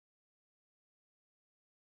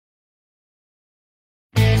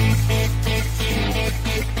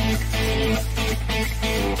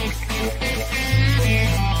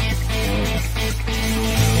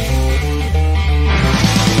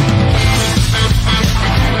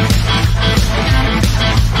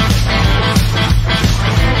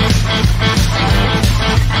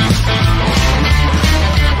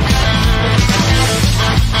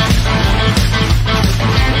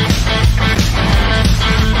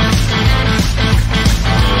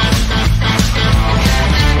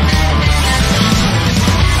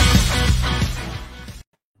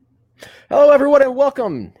Hello, everyone, and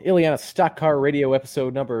welcome. Ileana Stock Car Radio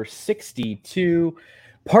episode number 62,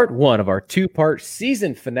 part one of our two-part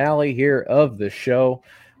season finale here of the show.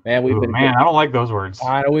 Man, I don't like those words.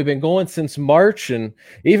 I know we've been going since March, and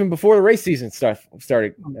even before the race season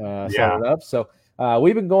started up. So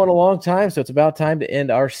we've been going a long time, so it's about time to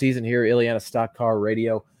end our season here at Ileana Stock Car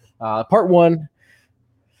Radio. Part one,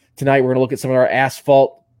 tonight we're going to look at some of our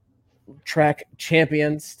asphalt track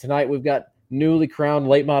champions. Tonight we've got newly crowned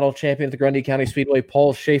late model champion at the Grundy County Speedway,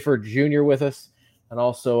 Paul Shafer Jr. with us, and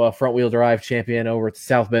also a front wheel drive champion over at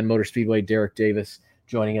South Bend Motor Speedway, Derek Davis,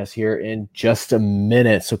 joining us here in just a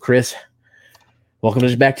minute. So, Chris,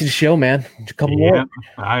 welcome back to the show, man. A couple more.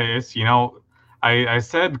 I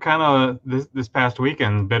said kind of this past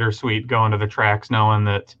weekend, bittersweet going to the tracks, knowing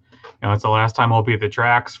that it's the last time I'll be at the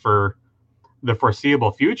tracks for the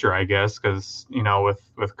foreseeable future, I guess, because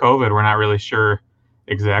with COVID, we're not really sure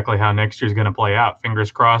exactly how next year's going to play out.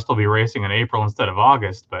 Fingers crossed we'll be racing in April instead of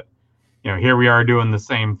August, but here we are doing the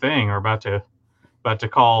same thing. We're about to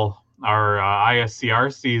call our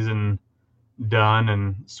ISCR season done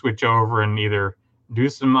and switch over and either do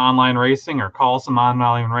some online racing or call some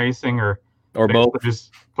online racing or both.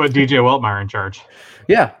 Just put DJ Weltmeyer in charge.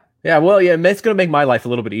 Well, it's going to make my life a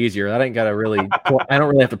little bit easier. I don't really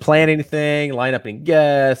have to plan anything, line up any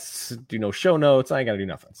guests, do no show notes. I ain't got to do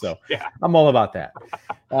nothing. So I'm all about that.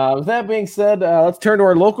 With that being said, let's turn to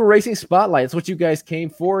our local racing spotlight. It's what you guys came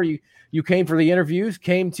for. You came for the interviews,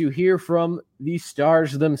 came to hear from the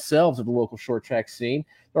stars themselves of the local short track scene.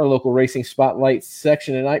 Our local racing spotlight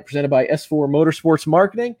section tonight presented by S4 Motorsports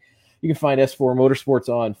Marketing. You can find S4 Motorsports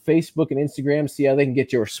on Facebook and Instagram. See how they can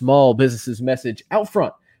get your small business's message out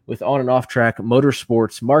front with on and off track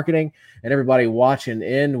motorsports marketing. And everybody watching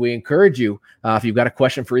in, we encourage you, if you've got a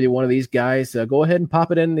question for either one of these guys, go ahead and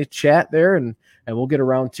pop it in the chat there and we'll get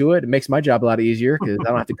around to it. It makes my job a lot easier because I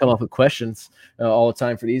don't have to come up with questions all the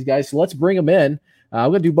time for these guys. So let's bring them in. We're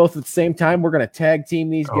going to do both at the same time. We're going to tag team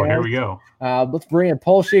these guys. Here we go. Let's bring in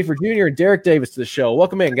Paul Shafer Jr. and Derek Davis to the show.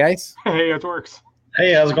 Welcome in, guys. Hey, it works.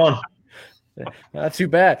 Hey, how's it going? Not too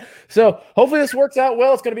bad. So hopefully this works out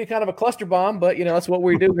well. It's going to be kind of a cluster bomb, but that's what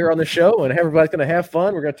we do here on the show, and everybody's going to have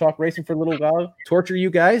fun. We're going to talk racing for a little while, torture you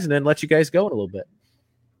guys, and then let you guys go in a little bit.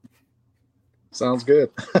 Sounds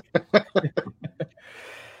good.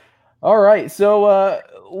 All right, so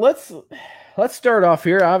let's start off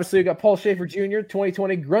here. Obviously, we got Paul Shafer Jr.,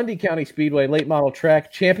 2020 Grundy County Speedway late model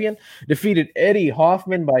track champion, defeated Eddie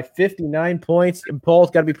Hoffman by 59 points. And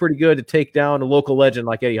Paul's got to be pretty good to take down a local legend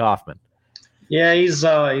like Eddie Hoffman. Yeah, he's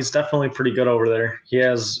definitely pretty good over there. He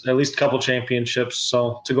has at least a couple championships,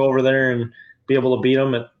 so to go over there and be able to beat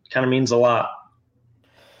him, it kind of means a lot.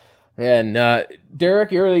 And Derek,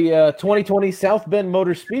 you're the 2020 South Bend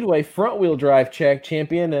Motor Speedway front-wheel drive track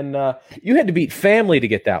champion, and you had to beat family to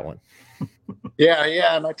get that one. Yeah,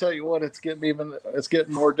 and I tell you what, it's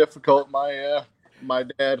getting more difficult. My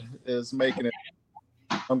dad is making it.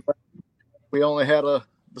 We only had the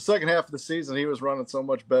second half of the season. He was running so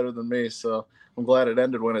much better than me, so I'm glad it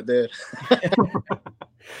ended when it did.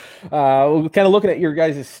 We're kind of looking at your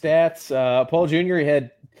guys' stats. Paul Jr.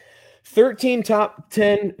 had 13 top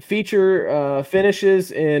 10 feature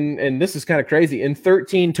finishes and this is kind of crazy, in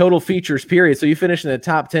 13 total features, period. So you finished in the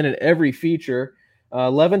top 10 in every feature,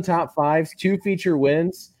 11 top fives, 2 feature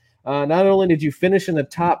wins. Not only did you finish in the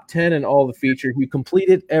top 10 in all the features, you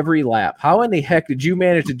completed every lap. How in the heck did you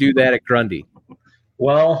manage to do that at Grundy?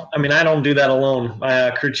 Well, I mean, I don't do that alone. My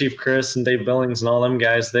crew chief Chris and Dave Billings and all them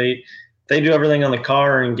guys, they do everything on the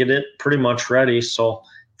car and get it pretty much ready. So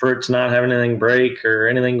for it to not have anything break or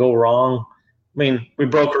anything go wrong, I mean, we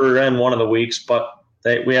broke her in one of the weeks, but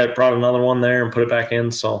we had brought another one there and put it back in.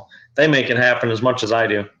 So they make it happen as much as I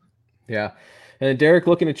do. Yeah. And Derek,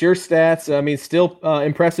 looking at your stats, I mean, still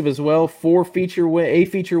impressive as well. 8 feature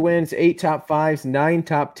wins, 8 top 5s, 9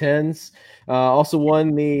 top 10s. Also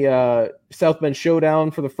won the South Bend Showdown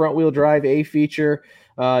for the front wheel drive A feature.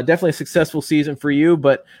 Definitely a successful season for you,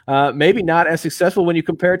 but maybe not as successful when you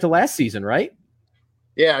compare it to last season, right?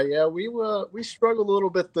 Yeah. We struggled a little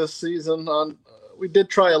bit this season. We did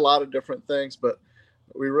try a lot of different things, but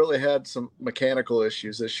we really had some mechanical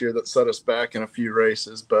issues this year that set us back in a few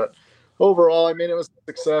races. But overall, I mean, it was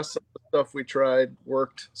a success. Some of the stuff we tried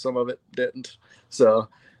worked, some of it didn't. So,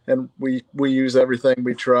 and we use everything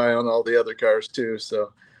we try on all the other cars too.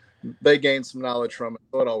 So they gained some knowledge from it.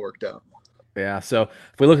 So it all worked out. Yeah. So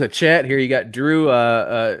if we look at the chat here, you got Drew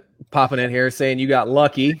popping in here saying you got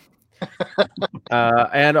lucky,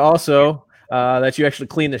 and also that you actually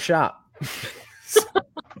cleaned the shop.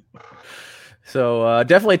 So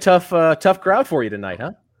definitely tough crowd for you tonight,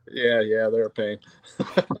 huh? Yeah, they're a pain.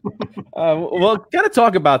 Well, kind of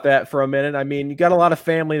talk about that for a minute. I mean, you got a lot of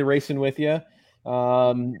family racing with you.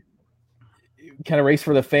 Kind of race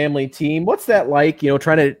for the family team. What's that like?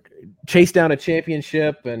 Trying to chase down a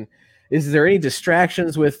championship, and is there any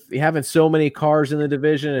distractions with having so many cars in the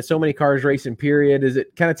division and so many cars racing? Period. Does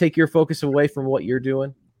it kind of take your focus away from what you're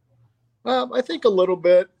doing? I think a little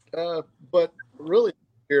bit, but really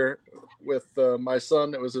here with my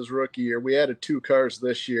son, it was his rookie year. We added 2 cars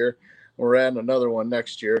this year. We're adding another one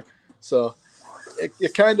next year. So you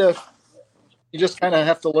just kind of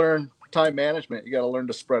have to learn time management. You got to learn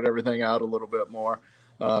to spread everything out a little bit more.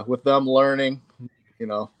 With them learning,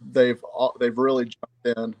 they've really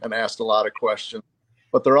jumped in and asked a lot of questions,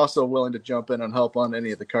 but they're also willing to jump in and help on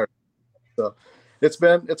any of the cars. So it's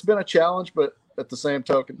been a challenge, but at the same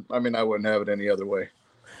token, I mean, I wouldn't have it any other way.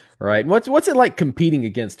 Right. What's it like competing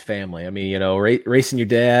against family? I mean, racing your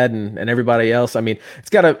dad and everybody else. I mean,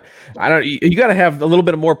 you got to have a little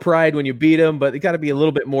bit of more pride when you beat them, but it got to be a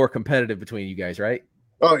little bit more competitive between you guys, right?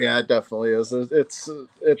 Oh yeah, it definitely is.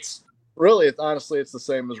 It's really, honestly, it's the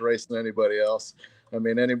same as racing anybody else. I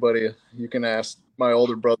mean, anybody, you can ask my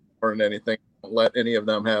older brother or anything, don't let any of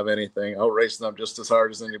them have anything. I'll race them just as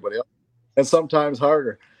hard as anybody else, and sometimes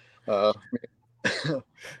harder.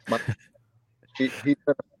 He's been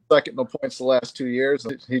second in the points the last 2 years.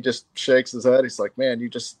 He just shakes his head. He's like, man,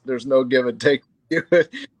 there's no give and take.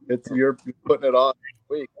 You're putting it on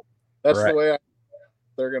week. That's right. The way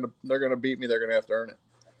they're gonna beat me. They're gonna have to earn it.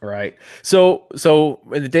 Right. So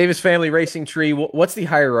in the Davis family racing tree, what's the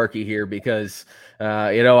hierarchy here? Because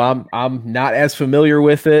I'm not as familiar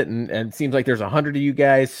with it, and it seems like there's 100 of you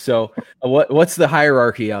guys. So what's the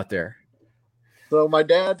hierarchy out there? So my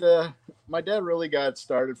dad really got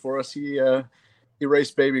started for us. He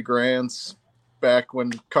raced Baby Grands back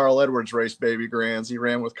when Carl Edwards raced Baby Grands. He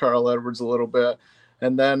ran with Carl Edwards a little bit,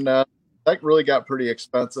 and then that really got pretty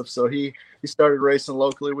expensive. So he started racing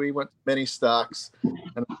locally. We went to mini stocks,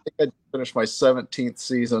 and I think I finished my 17th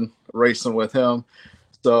season racing with him.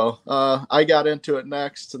 So I got into it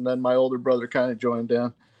next, and then my older brother kind of joined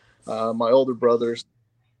in. My older brothers,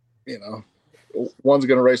 one's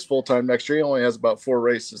going to race full-time next year. He only has about 4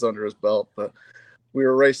 races under his belt, but we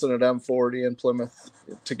were racing at M40 in Plymouth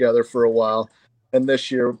together for a while. And this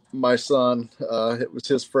year, my son, it was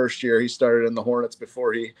his first year. He started in the Hornets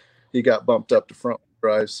before he got bumped up to front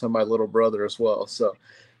drives, and my little brother as well. So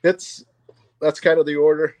that's kind of the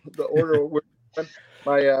order we're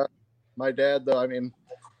in. My dad, though, I mean,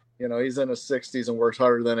 he's in his 60s and works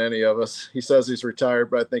harder than any of us. He says he's retired,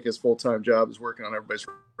 but I think his full-time job is working on everybody's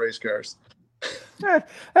race cars.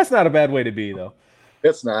 That's not a bad way to be, though.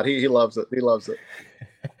 It's not. He loves it. He loves it.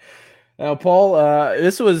 Now, Paul,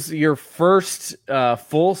 this was your first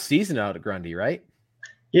full season out at Grundy, right?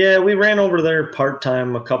 Yeah, we ran over there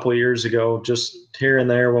part-time a couple of years ago, just here and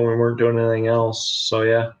there when we weren't doing anything else. So,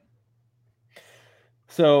 yeah.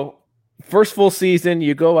 So, first full season,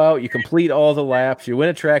 you go out, you complete all the laps, you win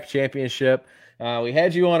a track championship. We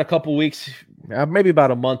had you on a couple weeks, maybe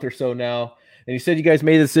about a month or so now. And you said you guys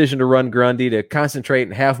made the decision to run Grundy to concentrate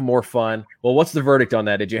and have more fun. Well, what's the verdict on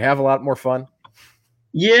that? Did you have a lot more fun?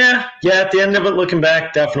 Yeah. At the end of it, looking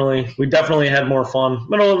back, definitely. We definitely had more fun.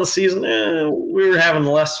 Middle of the season, we were having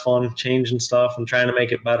less fun, changing stuff and trying to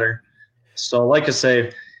make it better. So, like I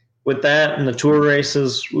say, with that and the tour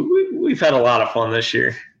races, we've had a lot of fun this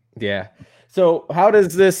year. Yeah. So, how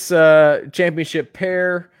does this championship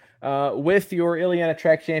pair with your Iliana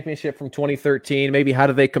Track Championship from 2013? Maybe how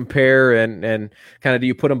do they compare, and kind of do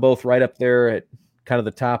you put them both right up there at kind of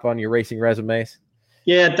the top on your racing resumes?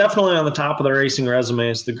 Yeah, definitely on the top of the racing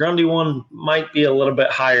resumes. The Grundy one might be a little bit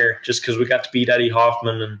higher just because we got to beat Eddie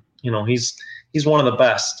Hoffman, and he's one of the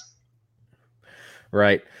best.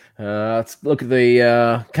 Right. Let's look at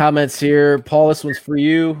the comments here. Paul, this one's for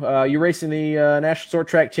you. You're racing the National Short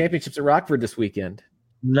Track Championships at Rockford this weekend.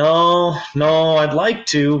 No, I'd like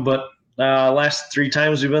to, but last 3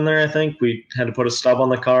 times we've been there, I think we had to put a stub on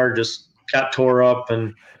the car, just got tore up,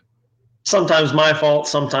 and sometimes my fault,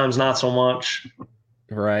 sometimes not so much.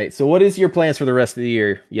 Right. So what is your plans for the rest of the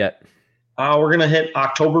year yet? We're going to hit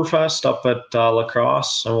Oktoberfest up at La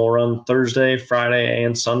Crosse, and we'll run Thursday, Friday,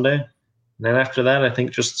 and Sunday. And then after that, I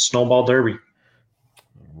think just the Snowball Derby.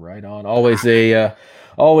 Right on. Always a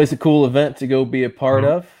cool event to go be a part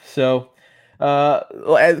of. So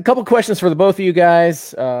a couple questions for the both of you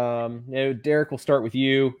guys. Derek, we'll start with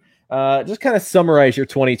you. Just kind of summarize your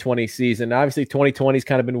 2020 season. Obviously, 2020 has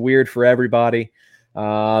kind of been weird for everybody.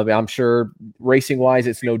 I'm sure racing wise,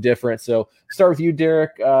 it's no different. So start with you,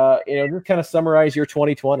 Derek. Just kind of summarize your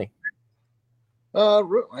 2020.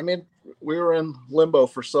 I mean, we were in limbo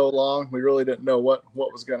for so long. We really didn't know what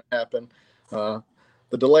was going to happen.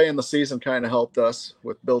 the delay in the season kind of helped us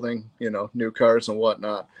with building, new cars and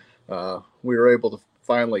whatnot. We were able to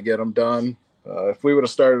finally get them done. If we would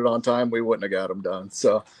have started on time, we wouldn't have got them done.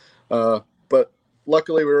 So, but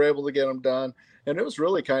luckily we were able to get them done. And it was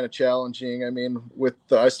really kind of challenging. I mean,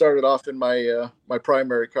 I started off in my my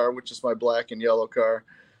primary car, which is my black and yellow car.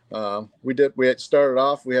 We had started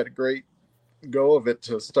off, we had a great go of it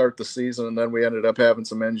to start the season, and then we ended up having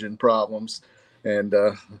some engine problems, and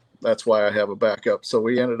that's why I have a backup. So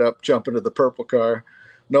we ended up jumping to the purple car,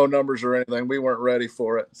 no numbers or anything. We weren't ready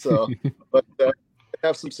for it. So, but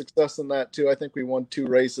have some success in that too. I think we won 2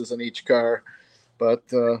 races in each car, but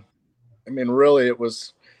I mean, really, it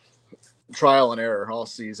was trial and error all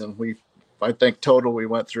season. I think total we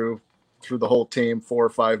went through the whole team 4 or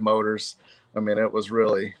 5 motors. I mean, it was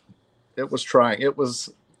trying. It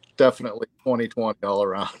was definitely 2020 all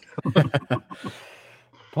around.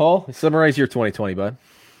 Paul, summarize your 2020, bud.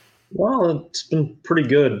 Well, it's been pretty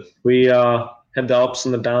good. We had the ups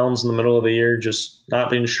and the downs in the middle of the year, just not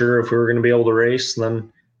being sure if we were going to be able to race. And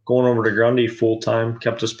then going over to Grundy full time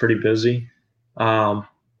kept us pretty busy.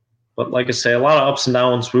 But like I say, a lot of ups and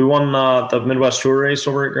downs. We won the Midwest Tour race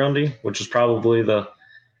over at Grundy, which is probably the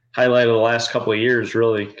highlight of the last couple of years,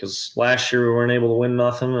 really, because last year we weren't able to win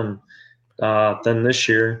nothing. And then this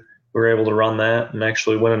year we were able to run that and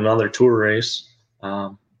actually win another tour race.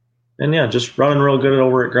 And yeah, just running real good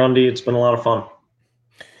over at Grundy. It's been a lot of fun.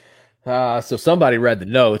 So somebody read the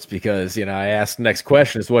notes because, I asked the next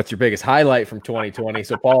question is what's your biggest highlight from 2020?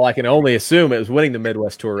 So Paul, I can only assume it was winning the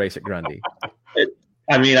Midwest Tour race at Grundy.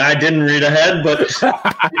 I didn't read ahead, but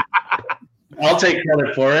I'll take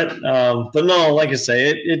credit for it. But no, like I say,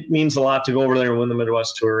 it means a lot to go over there and win the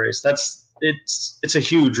Midwest Tour race. It's a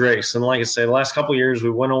huge race. And like I say, the last couple of years we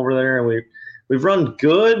went over there and we've run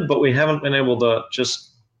good, but we haven't been able to just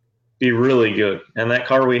be really good. And that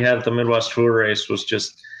car we had at the Midwest Tour race was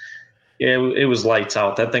just, it was lights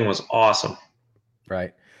out. That thing was awesome.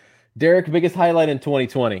 Right. Derek, biggest highlight in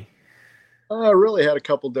 2020? I really had a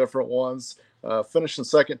couple different ones. Finishing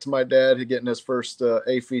second to my dad, getting his first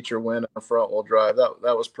A feature win on front wheel drive.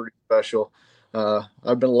 That was pretty special.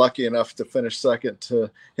 I've been lucky enough to finish second to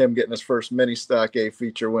him getting his first mini stock A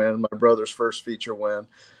feature win, my brother's first feature win,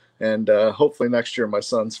 and hopefully next year my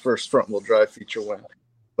son's first front wheel drive feature win.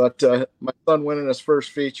 But my son winning his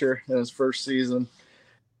first feature in his first season,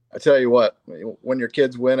 I tell you what, when your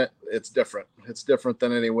kids win it, it's different. It's different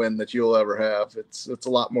than any win that you'll ever have. It's a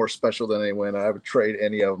lot more special than any win. I would trade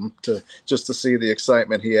any of them to see the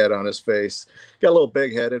excitement he had on his face. Got a little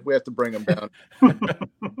big-headed. We have to bring him down.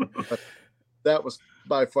 But that was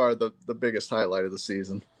by far the biggest highlight of the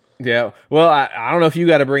season. Yeah. Well, I don't know if you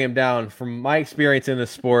got to bring him down. From my experience in the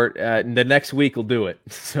sport, the next week will do it.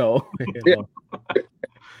 So,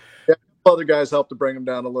 Yeah, other guys help to bring him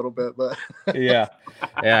down a little bit, but yeah,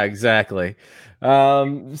 exactly.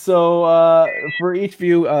 So for each of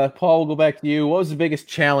you, Paul, we'll go back to you. What was the biggest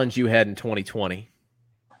challenge you had in 2020?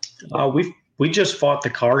 We just fought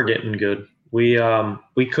the car getting good. We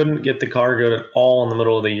couldn't get the car good at all in the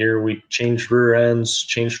middle of the year. We changed rear ends,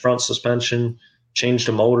 changed front suspension, changed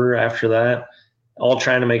a motor after that, all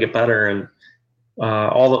trying to make it better. And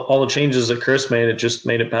all the changes that Chris made, it just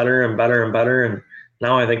made it better and better and better. And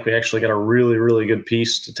now I think we actually got a really, really good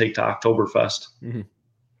piece to take to Oktoberfest. Mm-hmm.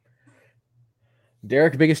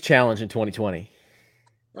 Derek, biggest challenge in 2020?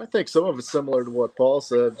 I think some of it's similar to what Paul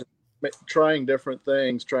said, trying different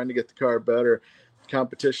things, trying to get the car better.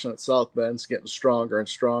 Competition at South Bend's getting stronger and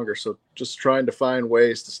stronger, so just trying to find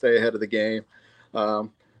ways to stay ahead of the game.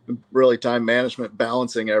 Really time management,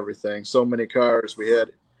 balancing everything. So many cars, we had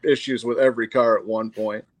issues with every car at one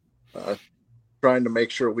point. Trying to make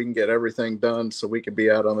sure we can get everything done so we can be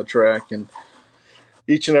out on the track and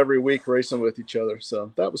each and every week racing with each other.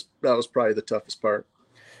 So that was probably the toughest part.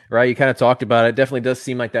 Right. You kind of talked about it. It definitely does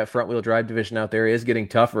seem like that front wheel drive division out there is getting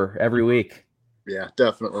tougher every week. Yeah,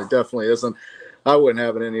 definitely isn't. I wouldn't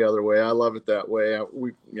have it any other way. I love it that way.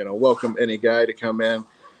 We welcome any guy to come in.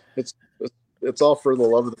 It's all for the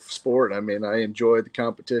love of the sport. I mean, I enjoy the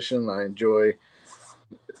competition. I enjoy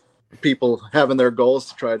people having their goals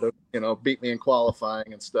to try to, beat me in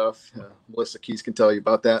qualifying and stuff. Melissa Keys can tell you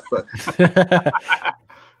about that, but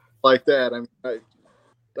like that, I mean,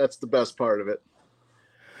 that's the best part of it.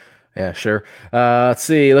 Yeah, sure. Let's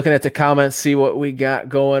see, looking at the comments, see what we got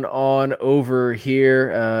going on over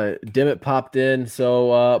here. Dimmitt popped in. So,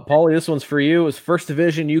 Paulie, this one's for you. It was first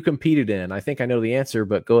division you competed in. I think I know the answer,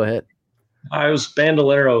 but go ahead. I was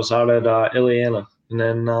Bandoleros out at Ileana, and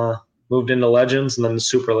then moved into Legends and then the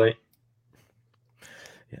Super Late.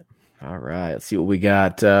 Yeah. All right, let's see what we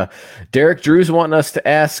got. Derek Drew's wanting us to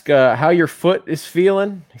ask how your foot is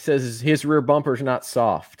feeling. He says his rear bumper's not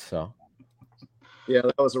soft. So, yeah,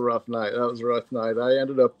 that was a rough night. I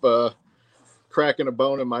ended up cracking a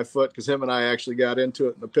bone in my foot because him and I actually got into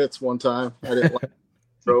it in the pits one time. I didn't like it.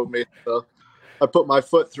 Drove me. So I put my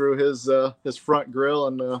foot through his front grill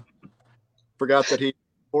and forgot that he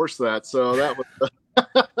forced that. So that was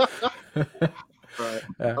right.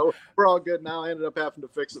 We're all good now. I ended up having to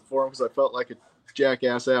fix it for him because I felt like a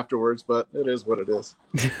jackass afterwards, but it is what it is.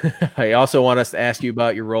 I also want us to ask you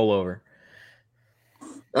about your rollover.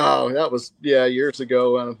 Oh, that was years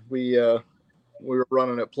ago. We were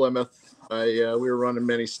running at Plymouth. We were running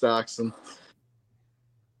mini stocks, and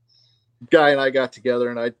guy and I got together,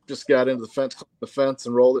 and I just got into the fence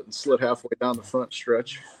and rolled it and slid halfway down the front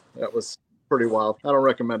stretch. That was pretty wild. I don't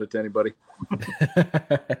recommend it to anybody.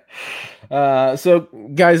 So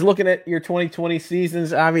guys, looking at your 2020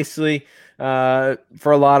 seasons, obviously,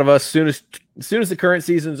 for a lot of us, as soon as the current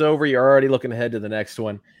season's over, you're already looking ahead to the next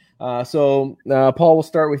one. So Paul, we'll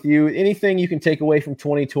start with you. Anything you can take away from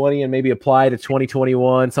 2020 and maybe apply to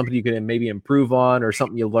 2021, something you can maybe improve on, or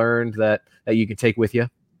something you learned that you can take with you?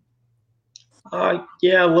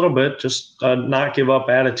 Yeah, a little bit. Just not give up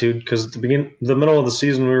attitude, because at the middle of the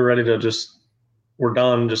season, we were ready to we're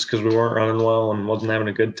done just because we weren't running well and wasn't having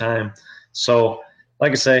a good time. So,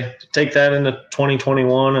 like I say, take that into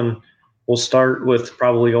 2021, and we'll start with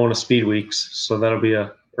probably going to speed weeks. So that'll be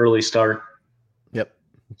a early start. Yep.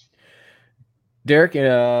 Derek,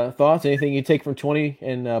 thoughts? Anything you take from 20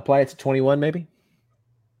 and apply it to 21, maybe?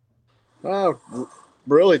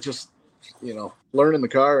 Really, just learning the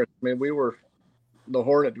car. I mean, we were the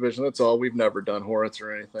Hornet division. That's all. We've never done Hornets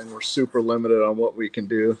or anything. We're super limited on what we can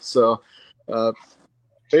do. So,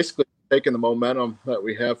 basically taking the momentum that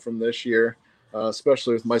we have from this year,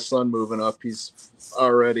 especially with my son moving up, he's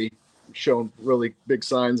already shown really big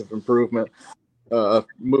signs of improvement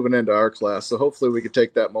moving into our class. So hopefully we could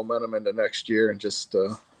take that momentum into next year and just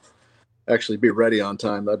actually be ready on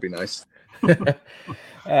time. That'd be nice.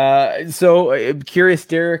 So curious,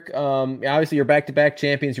 Derek, obviously you're back-to-back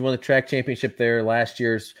champions. You won the track championship there last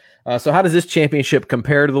year's. So how does this championship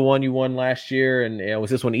compare to the one you won last year? And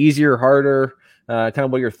was this one easier, harder? Kind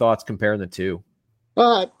of what are your thoughts comparing the two?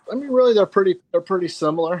 I mean, really, they're pretty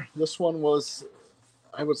similar. This one was,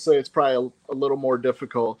 I would say, it's probably a little more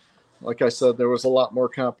difficult. Like I said, there was a lot more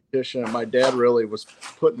competition, and my dad really was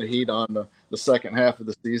putting the heat on the second half of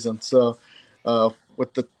the season. So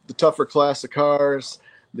with the tougher class of cars,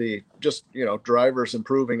 the drivers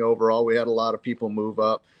improving overall, we had a lot of people move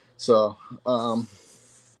up. So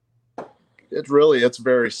it's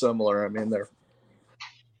very similar. I mean,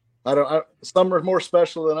 some are more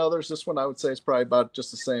special than others. This one, I would say, is probably about just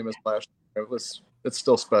the same as last year. It's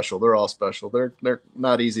still special. They're all special. They're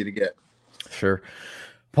not easy to get. Sure.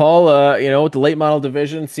 Paul, with the late model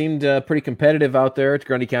division, seemed pretty competitive out there at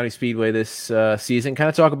Grundy County Speedway this season. Kind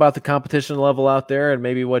of talk about the competition level out there and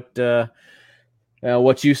maybe what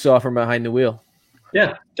you saw from behind the wheel.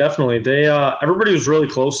 Yeah, definitely. Everybody was really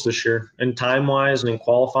close this year in time-wise and in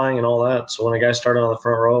qualifying and all that. So when a guy started on the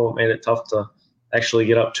front row, it made it tough to actually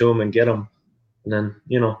get up to him and get him. And then,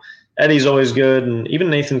 Eddie's always good, and even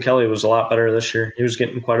Nathan Kelly was a lot better this year. He was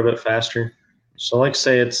getting quite a bit faster. So like I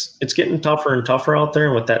say, it's getting tougher and tougher out there,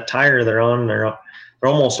 and with that tire they're on, they're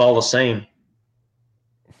almost all the same.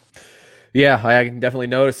 Yeah, I can definitely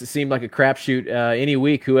notice it seemed like a crapshoot any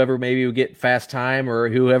week. Whoever maybe would get fast time or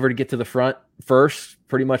whoever to get to the front first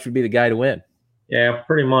pretty much would be the guy to win. Yeah,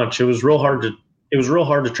 pretty much. It was real hard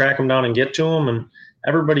to track him down and get to him, and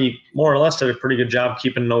everybody more or less did a pretty good job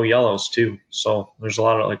keeping no yellows too. So there's a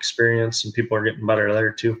lot of experience, and people are getting better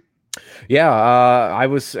there too. Yeah, I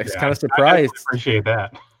was kind of surprised. I appreciate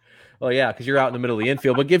that. Well, yeah, because you're out in the middle of the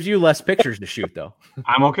infield, but gives you less pictures to shoot, though.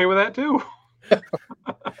 I'm okay with that too.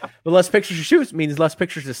 But less pictures to shoot means less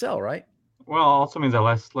pictures to sell, right? Well, also means I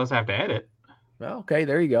less have to edit. Well, okay,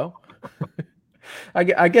 there you go.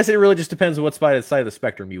 I guess it really just depends on what side of the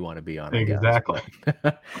spectrum you want to be on. Exactly.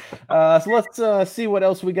 So let's see what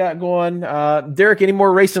else we got going. Derek, any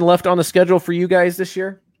more racing left on the schedule for you guys this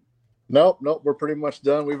year? Nope. We're pretty much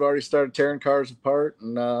done. We've already started tearing cars apart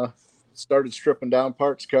and started stripping down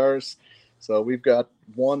parts cars. So we've got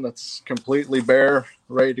one that's completely bare,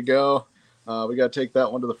 ready to go. We got to take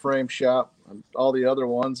that one to the frame shop. And all the other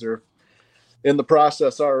ones are in the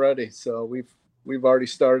process already. So we've already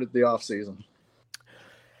started the off season.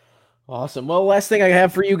 Awesome. Well, last thing I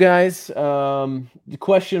have for you guys,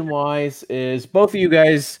 question-wise, is both of you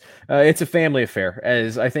guys. It's a family affair,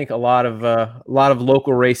 as I think a lot of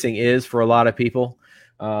local racing is for a lot of people.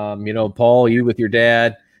 Paul, you with your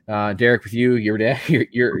dad, Derek, with you, your dad,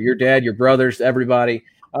 your dad, your brothers, everybody.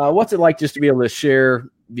 What's it like just to be able to share,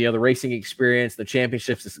 the racing experience, the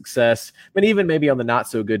championships, the success, but even maybe on the not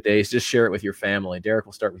so good days, just share it with your family. Derek,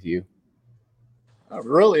 we'll start with you.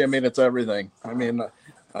 Really, I mean, it's everything. I mean,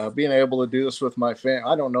 being able to do this with my family,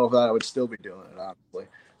 I don't know if I would still be doing it, honestly.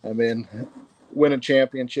 I mean, winning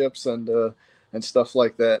championships and stuff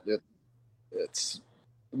like that, it's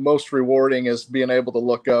most rewarding is being able to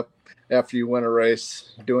look up after you win a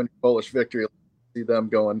race, doing Polish victory, see them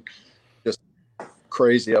going just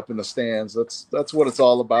crazy up in the stands. That's what it's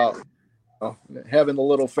all about. Having the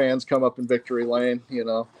little fans come up in victory lane,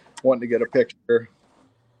 wanting to get a picture,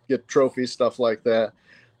 get trophies, stuff like that.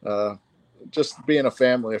 Just being a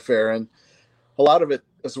family affair, and a lot of it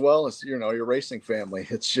as well as your racing family.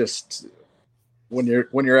 It's just when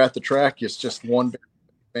you're at the track, it's just one big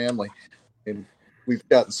family, and we've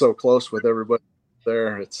gotten so close with everybody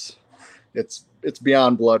there. It's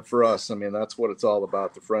beyond blood for us. I mean, that's what it's all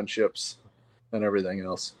about, the friendships and everything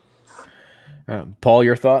else. Paul,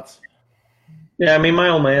 your thoughts? Yeah, I mean, my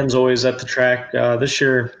old man's always at the track. This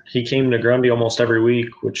year, he came to Grundy almost every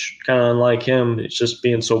week, which kind of unlike him. It's just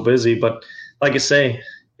being so busy. But like I say,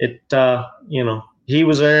 he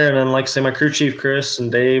was there. And then, like I say, my crew chief, Chris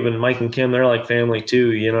and Dave and Mike and Kim, they're like family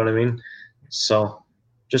too. You know what I mean? So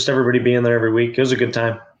just everybody being there every week. It was a good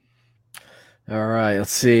time. All right,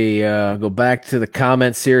 let's see. Go back to the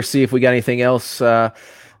comments here, see if we got anything else.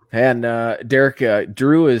 And Derek,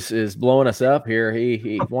 Drew is blowing us up here.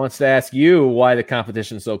 He wants to ask you why the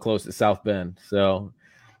competition is so close to South Bend. So,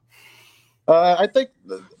 I think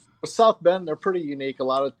South Bend, they're pretty unique. A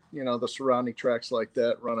lot of the surrounding tracks like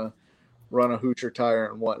that run a Hoosier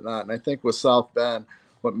tire and whatnot. And I think with South Bend,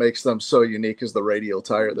 what makes them so unique is the radial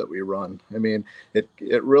tire that we run. I mean, it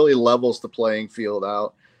really levels the playing field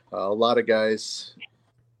out. A lot of guys,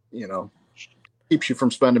 keeps you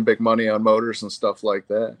from spending big money on motors and stuff like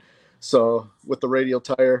that. So with the radial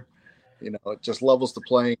tire, it just levels the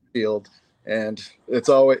playing field. And it's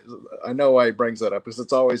always, I know why he brings that up, because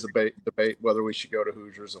it's always a debate whether we should go to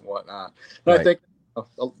Hoosiers and whatnot. And right. I think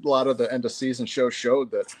a lot of the end of season shows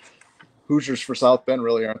showed that Hoosiers for South Bend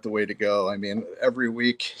really aren't the way to go. I mean, every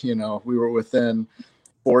week, we were within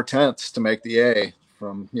 0.4 to make the A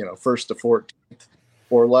from, first to 14th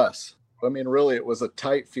or less. I mean, really, it was a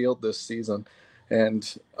tight field this season.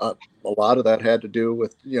 And a lot of that had to do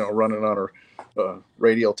with, running on a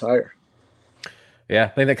radial tire. Yeah, I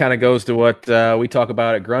think that kind of goes to what we talk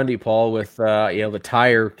about at Grundy, Paul, with, the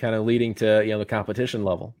tire kind of leading to, the competition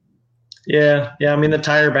level. Yeah. I mean, the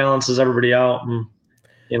tire balances everybody out. And,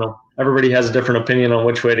 everybody has a different opinion on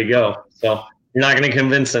which way to go. So you're not going to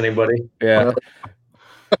convince anybody. Yeah.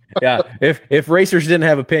 Yeah. If racers didn't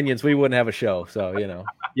have opinions, we wouldn't have a show. So,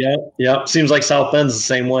 Yeah. Seems like South Bend's the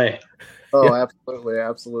same way. Oh, yeah.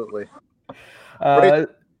 Absolutely. For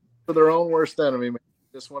their own worst enemy, man.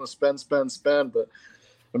 Just want to spend. But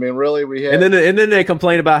I mean, really, we had. And then they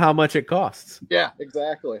complain about how much it costs. Yeah,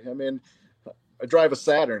 exactly. I mean, I drive a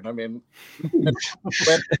Saturn. I mean, in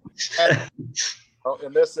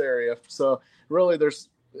this area, so really,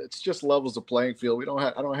 it's just levels the playing field.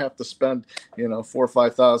 I don't have to spend $4,000 or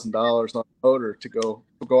 $5,000 on a motor to go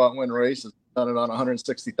out and win races. Done it on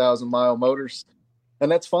 160,000 mile motors.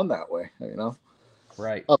 And that's fun that way,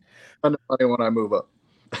 Right. I'll spend money when I move up.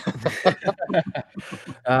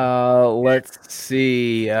 Let's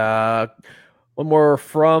see. One more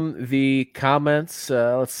from the comments.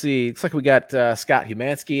 Let's see. Looks like we got Scott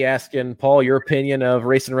Humansky asking Paul your opinion of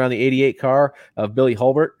racing around the '88 car of Billy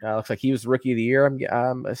Hulbert. Looks like he was the rookie of the year.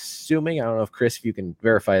 I'm assuming. I don't know if Chris, if you can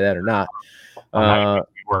verify that or not.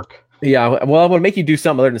 Work. Yeah. Well, I want to make you do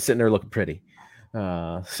something other than sitting there looking pretty.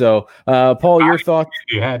 Paul, your thoughts?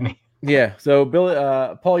 You had me. Yeah. So,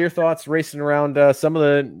 Paul, your thoughts racing around some of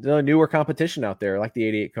the newer competition out there, like the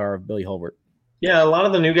 '88 car of Billy Hulbert. Yeah, a lot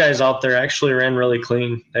of the new guys out there actually ran really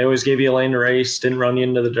clean. They always gave you a lane to race, didn't run you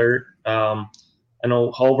into the dirt. I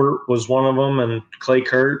know Hulbert was one of them, and Clay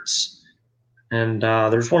Kurtz, and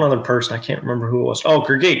there's one other person. I can't remember who it was. Oh,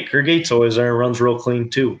 Gergate. Gergate's always there and runs real clean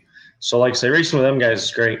too. So, like I say, racing with them guys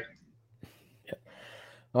is great.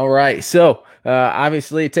 All right. So,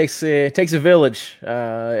 obviously, it takes a village,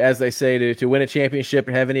 as they say, to win a championship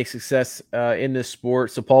and have any success in this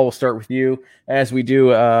sport. So, Paul, we'll start with you. As we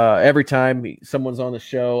do every time someone's on the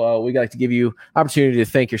show, we like to give you opportunity to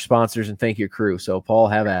thank your sponsors and thank your crew. So, Paul,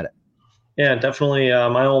 have at it. Yeah, definitely.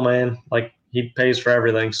 My old man, he pays for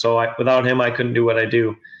everything. So, without him, I couldn't do what I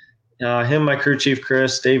do. Him, my crew chief,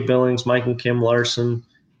 Chris, Dave Billings, Mike and Kim Larson,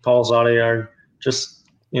 Paul's Auto Yard, just,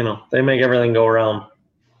 they make everything go around.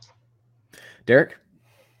 Derek?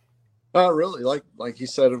 Really, like he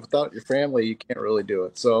said, without your family, you can't really do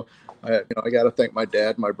it. So, I got to thank my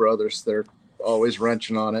dad, my brothers. They're always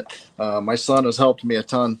wrenching on it. My son has helped me a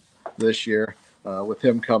ton this year with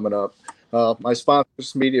him coming up. My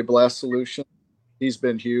sponsor's Media Blast Solution. He's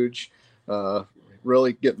been huge.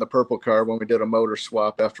 Really getting the purple car when we did a motor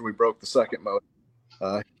swap after we broke the second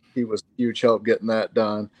motor. He was huge help getting that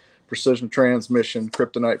done. Precision Transmission,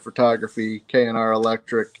 Kryptonite Photography, K&R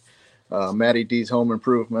Electric, Matty D's Home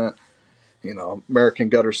Improvement, American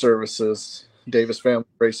Gutter Services,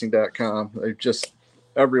 DavisFamilyRacing.com. They just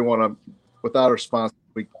everyone. Without our sponsors,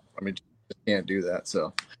 just can't do that.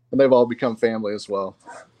 So, and they've all become family as well.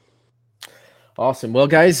 Awesome. Well,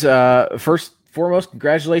 guys, first foremost,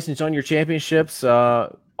 congratulations on your championships.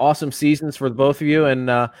 Awesome seasons for both of you,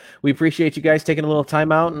 and we appreciate you guys taking a little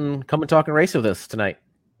time out and come and talk and race with us tonight.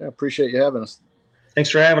 Yeah, appreciate you having us. Thanks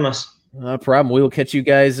for having us. No problem. We will catch you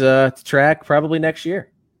guys to track probably next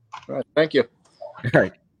year. All right. Thank you. All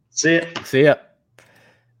right. See ya. See ya.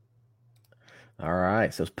 All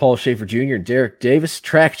right. So it's Paul Shafer Jr. and Derek Davis,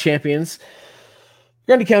 track champions,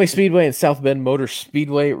 Grundy County Speedway and South Bend Motor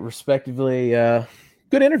Speedway, respectively.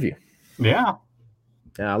 Good interview. Yeah.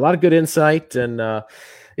 A lot of good insight and,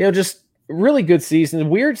 just really good season.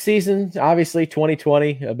 Weird season, obviously,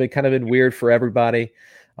 2020. Kind of been weird for everybody.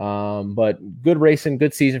 But good racing,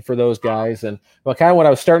 good season for those guys. And kind of when I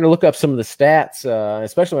was starting to look up some of the stats,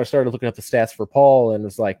 especially when I started looking up the stats for Paul, and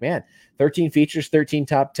it's like, man, 13 features, 13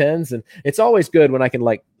 top 10s. And it's always good when I can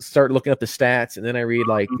start looking up the stats and then I read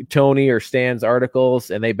Tony or Stan's articles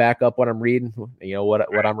and they back up what I'm reading,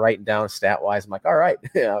 what I'm writing down stat wise. I'm like, all right,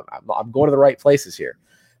 I'm going to the right places here.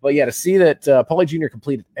 But yeah, to see that Paulie Jr.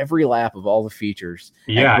 completed every lap of all the features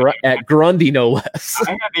at Grundy, no less. I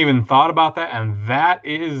hadn't even thought about that, and that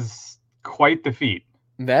is quite the feat.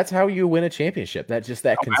 That's how you win a championship. That's just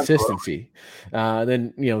that consistency.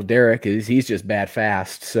 Then, Derek he's just bad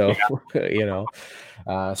fast. So,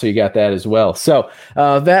 so you got that as well. So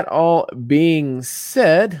that all being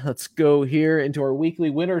said, let's go here into our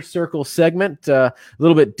weekly winner's circle segment. A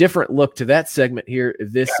little bit different look to that segment here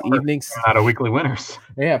this evening. Not a weekly winners.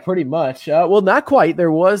 Yeah, pretty much. Well, not quite.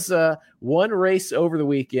 There was one race over the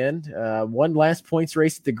weekend, one last points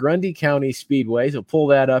race at the Grundy County Speedway. So pull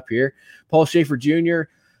that up here. Paul Shafer Jr.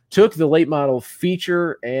 took the late model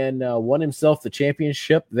feature and won himself the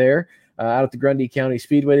championship there out at the Grundy County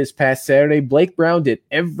Speedway this past Saturday. Blake Brown did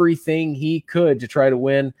everything he could to try to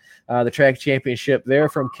win the track championship there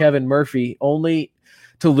from Kevin Murphy, only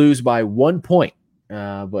to lose by 1 point.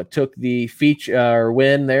 But took the feature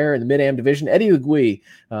win there in the Mid-Am division. Eddie Legui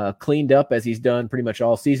cleaned up as he's done pretty much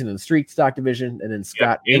all season in the street stock division, and then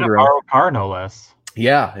Scott Ingram. In a borrowed car, no less.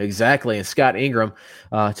 Yeah, exactly. And Scott Ingram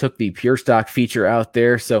took the pure stock feature out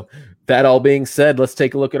there. So that all being said, let's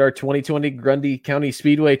take a look at our 2020 Grundy County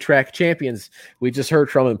Speedway track champions. We just heard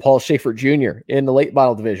from him, Paul Shafer Jr. in the late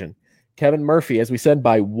model division. Kevin Murphy, as we said,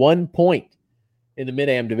 by 1 point in the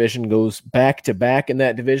Mid-Am division, goes back-to-back in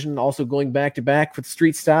that division. Also going back-to-back for the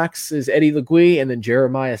street stocks is Eddie Legui, and then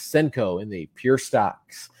Jeremiah Senko in the pure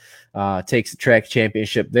stocks takes the track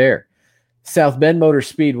championship there. South Bend Motor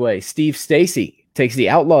Speedway, Steve Stacy takes the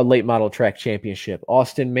Outlaw Late Model Track Championship.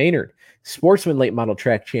 Austin Maynard, Sportsman Late Model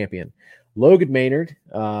Track Champion. Logan Maynard,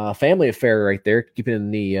 family affair right there, keeping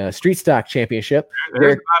in the Street Stock Championship.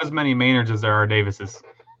 There's not as many Maynards as there are Davises.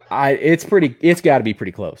 It's got to be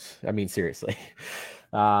pretty close. I mean, seriously.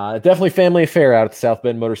 Definitely family affair out at the South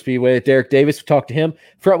Bend Motor Speedway. Derek Davis, we talked to him.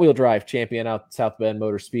 Front wheel drive champion out at South Bend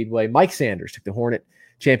Motor Speedway. Mike Sanders took the Hornet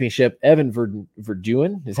Championship. Evan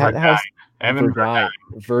Verduen, is that how? Evan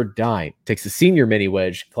Verdine takes the senior mini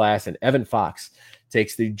wedge class, and Evan Fox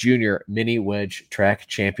takes the junior mini wedge track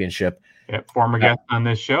championship. Yeah, former guest on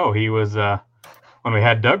this show. He was when we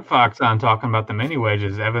had Doug Fox on talking about the mini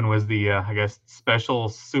wedges. Evan was the special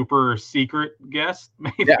super secret guest.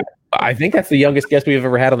 Maybe. Yeah, I think that's the youngest guest we've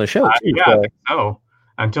ever had on the show. Too, I think so.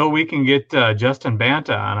 Until we can get Justin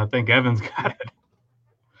Banta on, I think Evan's got it.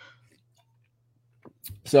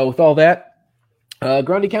 So with all that,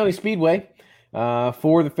 Grundy County Speedway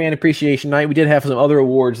for the Fan Appreciation Night, we did have some other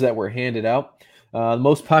awards that were handed out. The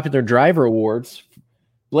Most Popular Driver Awards.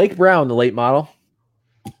 Blake Brown, the late model.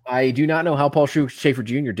 I do not know how Paul Shafer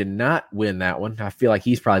Jr. did not win that one. I feel like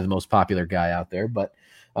he's probably the most popular guy out there, but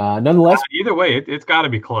nonetheless. Either way, it's got to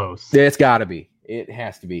be close. It's got to be. It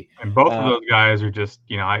has to be. And both of those guys are just,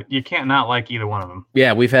 you can't not like either one of them.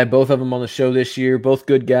 Yeah, we've had both of them on the show this year. Both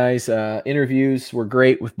good guys. Interviews were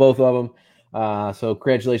great with both of them. So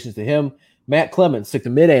congratulations to him. Matt Clemens took the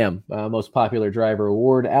Mid-Am Most Popular Driver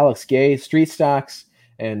Award. Alex Gay, Street Stocks,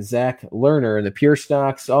 and Zach Lerner in the Pure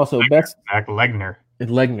Stocks. Also, Zach Legner.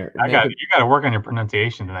 Legner. You got to work on your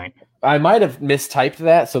pronunciation tonight. I might have mistyped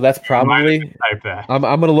that, so that's probably type that. I'm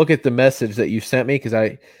going to look at the message that you sent me because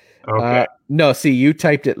I. Okay. No, see, you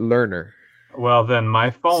typed it learner. Well, then my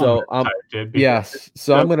phone typed it. Yes.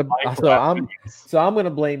 So I'm gonna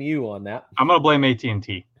blame you on that. I'm gonna blame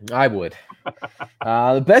AT&T. I would.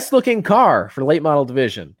 The best looking car for the late model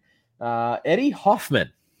division. Eddie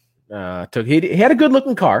Hoffman. He had a good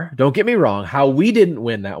looking car. Don't get me wrong. How we didn't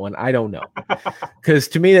win that one, I don't know. Because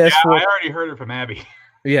to me, the S4. I already heard it from Abby.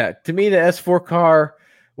 Yeah, to me, the S4 car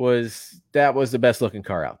was the best looking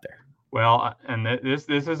car out there. Well, and this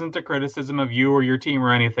isn't a criticism of you or your team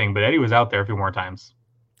or anything, but Eddie was out there a few more times.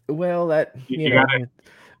 Well, that you know,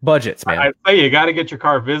 budgets, man. I'd say you got to get your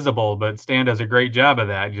car visible, but Stan does a great job of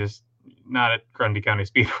that. Just not at Grundy County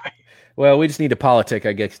Speedway. Well, we just need to politic,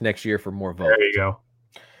 I guess, next year for more votes. There you go.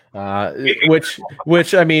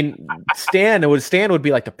 Which I mean, Stan would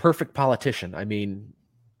be like the perfect politician. I mean,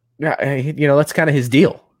 yeah, you know, that's kind of his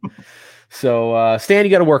deal. So, Stan,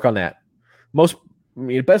 you got to work on that.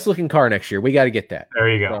 Best looking car next year. We got to get that. There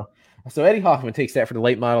you go. So Eddie Hoffman takes that for the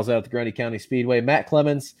late models out at the Grundy County Speedway. Matt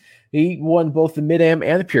Clemens, he won both the Mid-Am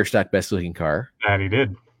and the Pure Stock best looking car. That he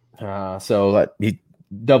did. So he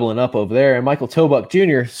doubling up over there. And Michael Tobuck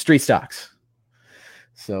Jr., Street Stocks.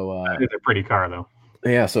 So that is a pretty car, though.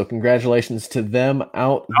 Yeah, so congratulations to them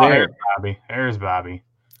out there. There's Bobby.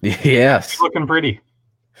 Yes. He's looking pretty.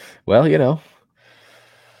 Well, you know,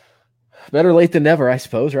 better late than never, I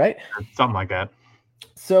suppose, right? Something like that.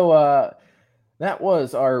 So that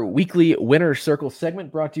was our weekly Winner's Circle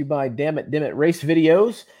segment brought to you by Damn It Race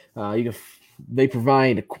Videos. They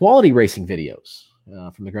provide quality racing videos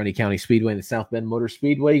from the Grundy County Speedway and the South Bend Motor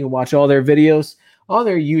Speedway. You can watch all their videos on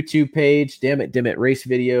their YouTube page, Damn It Race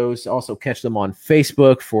Videos. Also catch them on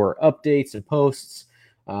Facebook for updates and posts,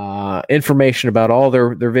 information about all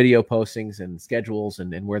their video postings and schedules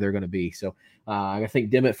and where they're going to be. So I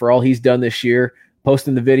thank Dimmitt for all he's done this year,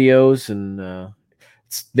 posting the videos, and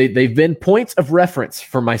they've been points of reference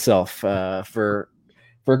for myself for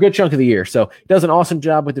a good chunk of the year. So he does an awesome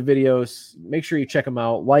job with the videos. Make sure you check him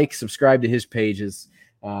out. Like, subscribe to his pages.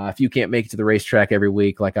 If you can't make it to the racetrack every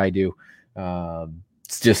week like I do,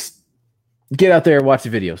 it's just get out there and watch the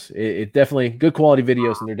videos. It definitely good quality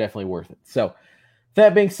videos, and they're definitely worth it. So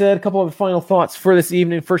that being said, a couple of final thoughts for this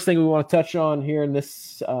evening. First thing we want to touch on here in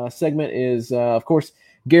this segment is, of course,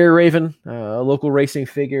 Gary Raven, a local racing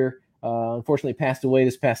figure, unfortunately passed away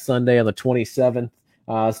this past Sunday on the 27th.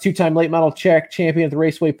 He's two-time late model champion at the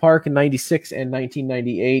Raceway Park in 96 and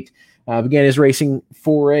 1998. Began his racing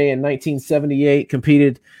foray in 1978,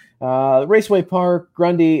 competed Raceway Park,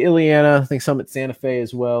 Grundy, Ileana, I think some at Santa Fe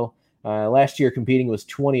as well. Last year competing was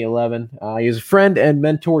 2011. He was a friend and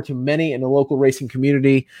mentor to many in the local racing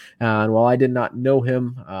community. And while I did not know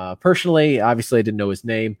him personally, obviously I didn't know his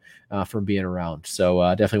name from being around. So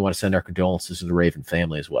definitely want to send our condolences to the Raven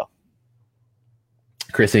family as well.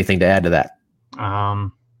 Chris, anything to add to that?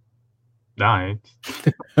 No, I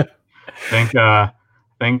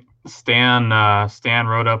think Stan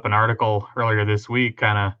wrote up an article earlier this week,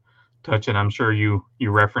 kind of touching. I'm sure you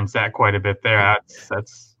referenced that quite a bit there.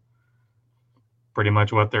 That's pretty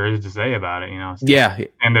much what there is to say about it. You know.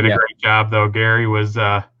 Stan did a great job though. Gary was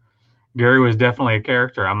definitely a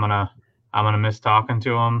character. I'm gonna miss talking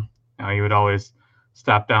to him. You know, he would always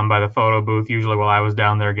stop down by the photo booth, usually while I was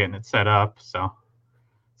down there getting it set up. So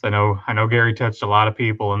I know Gary touched a lot of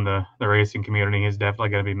people in the racing community. He's definitely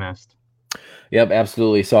going to be missed. Yep,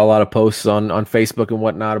 absolutely. Saw a lot of posts on Facebook and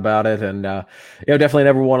whatnot about it. And, definitely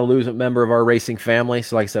never want to lose a member of our racing family.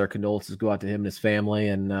 So like I said, our condolences go out to him and his family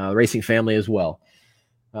and the racing family as well.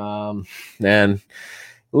 And the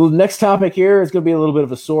next topic here is going to be a little bit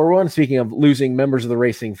of a sore one. Speaking of losing members of the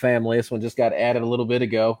racing family, this one just got added a little bit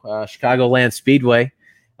ago. Chicagoland Speedway.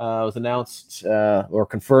 Was announced or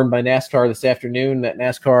confirmed by NASCAR this afternoon that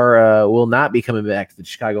NASCAR will not be coming back to the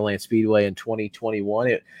Chicagoland Speedway in 2021.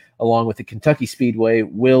 It, along with the Kentucky Speedway,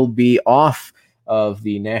 will be off of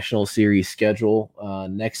the National Series schedule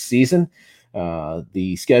next season.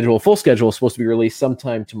 The full schedule is supposed to be released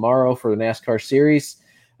sometime tomorrow for the NASCAR Series.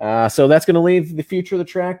 So that's going to leave the future of the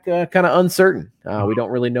track kind of uncertain. We don't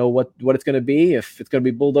really know what it's going to be, if it's going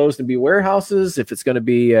to be bulldozed and be warehouses, if it's going to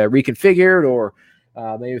be reconfigured, or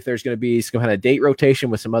maybe if there's going to be some kind of date rotation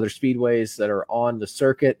with some other speedways that are on the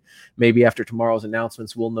circuit. Maybe after tomorrow's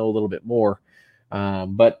announcements, we'll know a little bit more.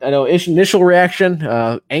 But I know initial reaction,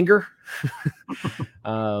 anger.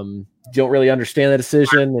 Don't really understand the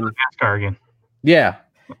decision. And NASCAR again. Yeah.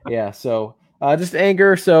 So just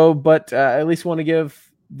anger. So, but at least want to give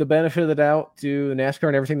the benefit of the doubt to NASCAR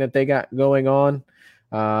and everything that they got going on.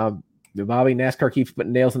 Bobby, NASCAR keeps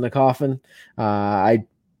putting nails in the coffin.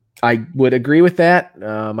 I would agree with that.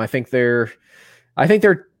 I think they're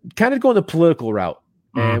kind of going the political route.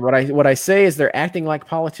 And what I say is they're acting like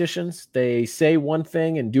politicians. They say one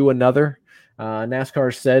thing and do another.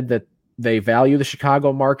 NASCAR said that they value the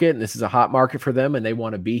Chicago market, and this is a hot market for them, and they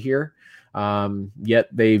want to be here. Yet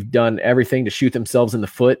they've done everything to shoot themselves in the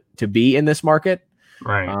foot to be in this market.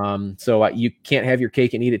 Right. So you can't have your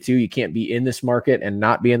cake and eat it too. You can't be in this market and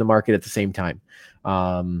not be in the market at the same time.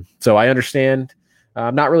 So I understand.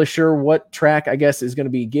 I'm not really sure what track I guess is going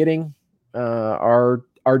to be getting our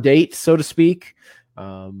date, so to speak.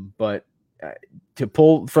 But to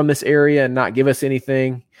pull from this area and not give us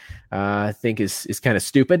anything, I think is kind of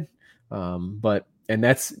stupid. And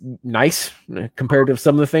that's nice compared to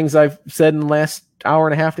some of the things I've said in the last hour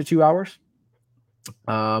and a half to 2 hours.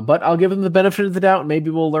 But I'll give them the benefit of the doubt. Maybe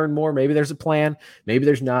we'll learn more. Maybe there's a plan. Maybe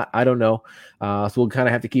there's not. I don't know. So we'll kind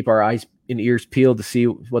of have to keep our eyes and ears peeled to see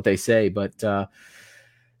what they say. But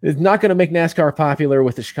it's not going to make NASCAR popular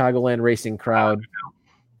with the Chicagoland racing crowd.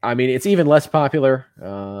 I mean, it's even less popular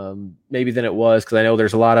maybe than it was, because I know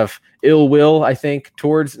there's a lot of ill will, I think,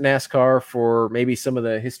 towards NASCAR for maybe some of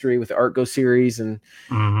the history with the ArtGo series and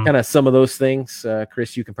kind of some of those things.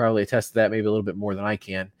 Chris, you can probably attest to that maybe a little bit more than I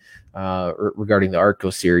can regarding the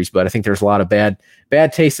ArtGo series. But I think there's a lot of bad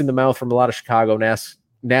taste in the mouth from a lot of Chicago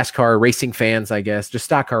NASCAR racing fans, I guess, just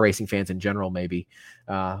stock car racing fans in general, maybe,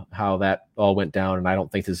 how that all went down. And I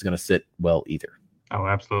don't think this is going to sit well either. Oh,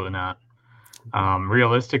 absolutely not.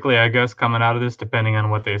 Realistically, I guess, coming out of this, depending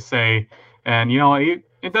on what they say, and it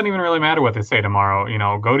doesn't even really matter what they say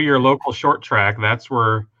tomorrow. Go to your local short track. That's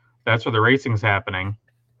where the racing's happening.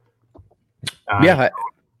 They're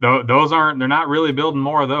not really building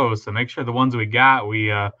more of those. So make sure the ones we got,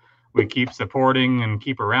 we keep supporting and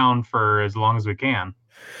keep around for as long as we can.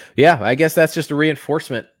 Yeah, I guess that's just a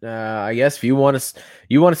reinforcement. I guess if you want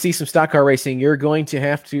to see some stock car racing, you're going to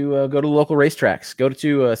have to go to local racetracks. Go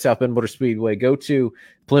to South Bend Motor Speedway. Go to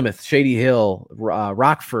Plymouth, Shady Hill,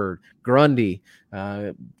 Rockford, Grundy,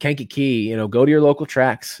 Kankakee. Go to your local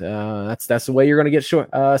tracks. That's the way you're going to get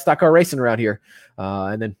stock car racing around here.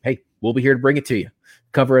 And then, hey, we'll be here to bring it to you,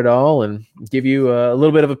 cover it all, and give you a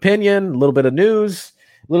little bit of opinion, a little bit of news,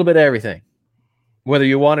 a little bit of everything. Whether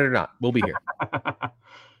you want it or not, we'll be here.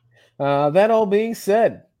 That all being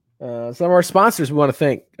said, some of our sponsors we want to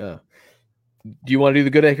thank. Do you want to do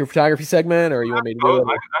the Good Acre Photography segment, or you want me to do it?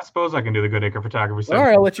 I suppose I can do the Good Acre Photography segment. All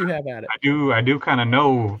right, I'll let you have at it. I do kind of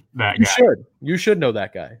know that guy. You should know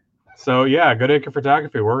that guy. So yeah, Good Acre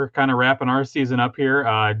Photography. We're kind of wrapping our season up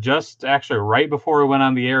here. Just actually right before we went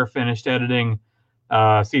on the air, finished editing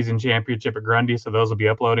season championship at Grundy. So those will be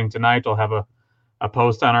uploading tonight. We'll have a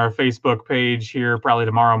post on our Facebook page here probably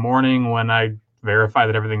tomorrow morning when I verify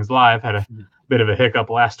that everything's live. Had a bit of a hiccup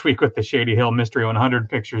last week with the Shady Hill Mystery 100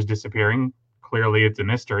 pictures disappearing. Clearly it's a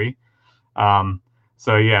mystery.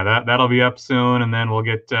 So yeah, that'll be up soon, and then we'll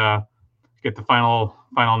get the final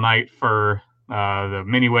night for the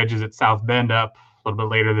mini wedges at South Bend up a little bit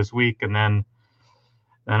later this week, and then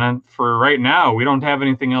for right now we don't have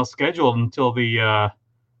anything else scheduled until the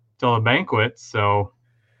banquet. So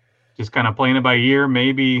just kind of playing it by ear.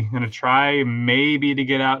 Maybe going to try to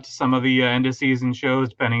get out to some of the end of season shows,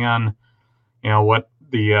 depending on what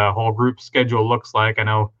the whole group schedule looks like. I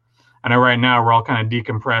know right now we're all kind of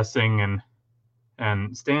decompressing,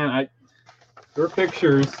 and Stan, your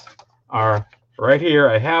pictures are right here.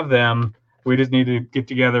 I have them. We just need to get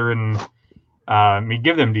together and me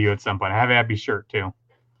give them to you at some point. I have Abby's shirt too.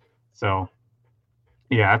 So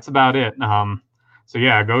yeah, that's about it. So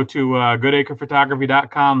yeah, go to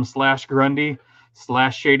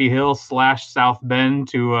goodacrephotography.com/Grundy/Shady Hill/South Bend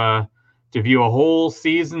to view a whole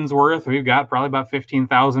season's worth. We've got probably about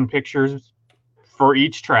 15,000 pictures for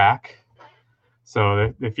each track.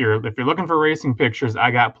 So if you're looking for racing pictures, I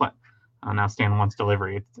got plenty. Now Stan wants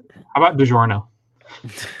delivery. How about DiGiorno?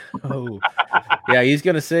 Oh, yeah, he's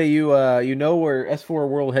gonna say you know where S4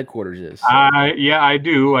 World Headquarters is. So. Yeah, I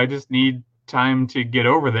do. I just need time to get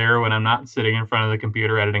over there when I'm not sitting in front of the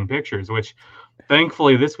computer editing pictures, which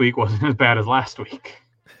thankfully this week wasn't as bad as last week.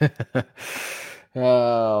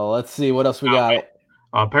 Let's see what else we got.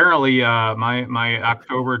 Apparently, my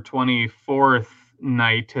October 24th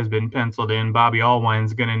night has been penciled in. Bobby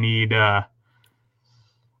Allwine's going to need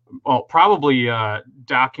probably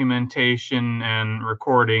documentation and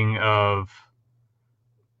recording of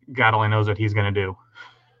God only knows what he's going to do.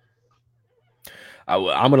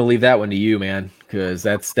 I'm going to leave that one to you, man, because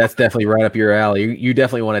that's definitely right up your alley. You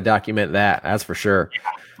definitely want to document that. That's for sure.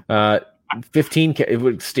 15K. It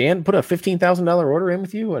would Stan put a $15,000 order in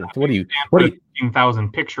with you. What do you?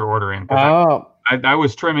 15,000 picture order in. I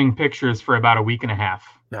was trimming pictures for about a week and a half.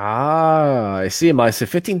 I see him. I said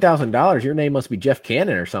 $15,000. Your name must be Jeff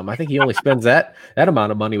Cannon or something. I think he only spends that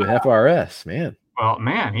amount of money with FRS, man. Well,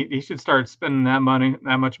 man, he should start spending that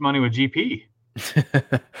much money with GP.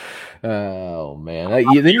 Oh man,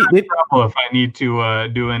 if I need to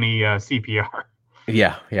do any CPR.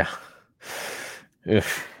 Yeah. We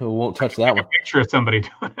won't touch that one. A picture of somebody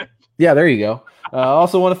doing it. Yeah, there you go.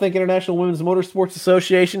 Also want to thank International Women's Motorsports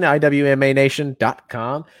Association,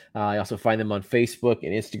 IWMANation.com. I also find them on Facebook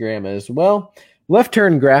and Instagram as well. Left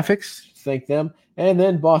Turn Graphics, thank them. And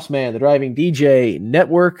then Boss Man, the Driving DJ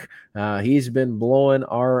Network. He's been blowing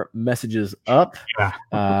our messages up.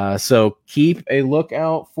 Yeah. So keep a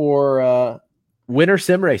lookout for Winter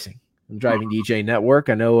Sim Racing, the Driving DJ Network.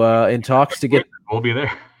 I know in talks to get... We'll be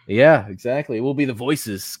there. Yeah, exactly. We'll be a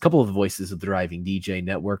couple of the voices of the Driving DJ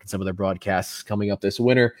Network and some of their broadcasts coming up this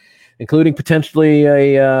winter, including potentially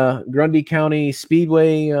a Grundy County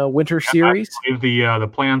Speedway winter series. I believe the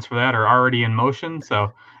plans for that are already in motion.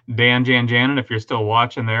 So Dan Janjanin, if you're still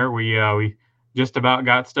watching there, we just about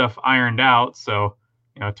got stuff ironed out. So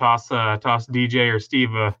toss DJ or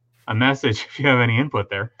Steve a message if you have any input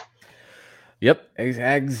there. Yep,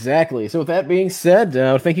 exactly. So with that being said,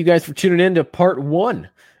 thank you guys for tuning in to part 1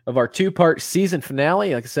 of our 2-part season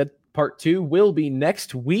finale. Like I said, part 2 will be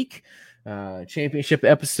next week. Championship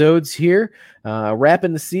episodes here.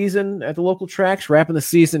 Wrapping the season at the local tracks, wrapping the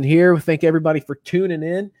season here. Thank everybody for tuning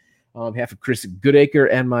in. On behalf of Chris Goodacre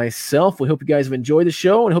and myself, we hope you guys have enjoyed the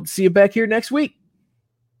show and hope to see you back here next week.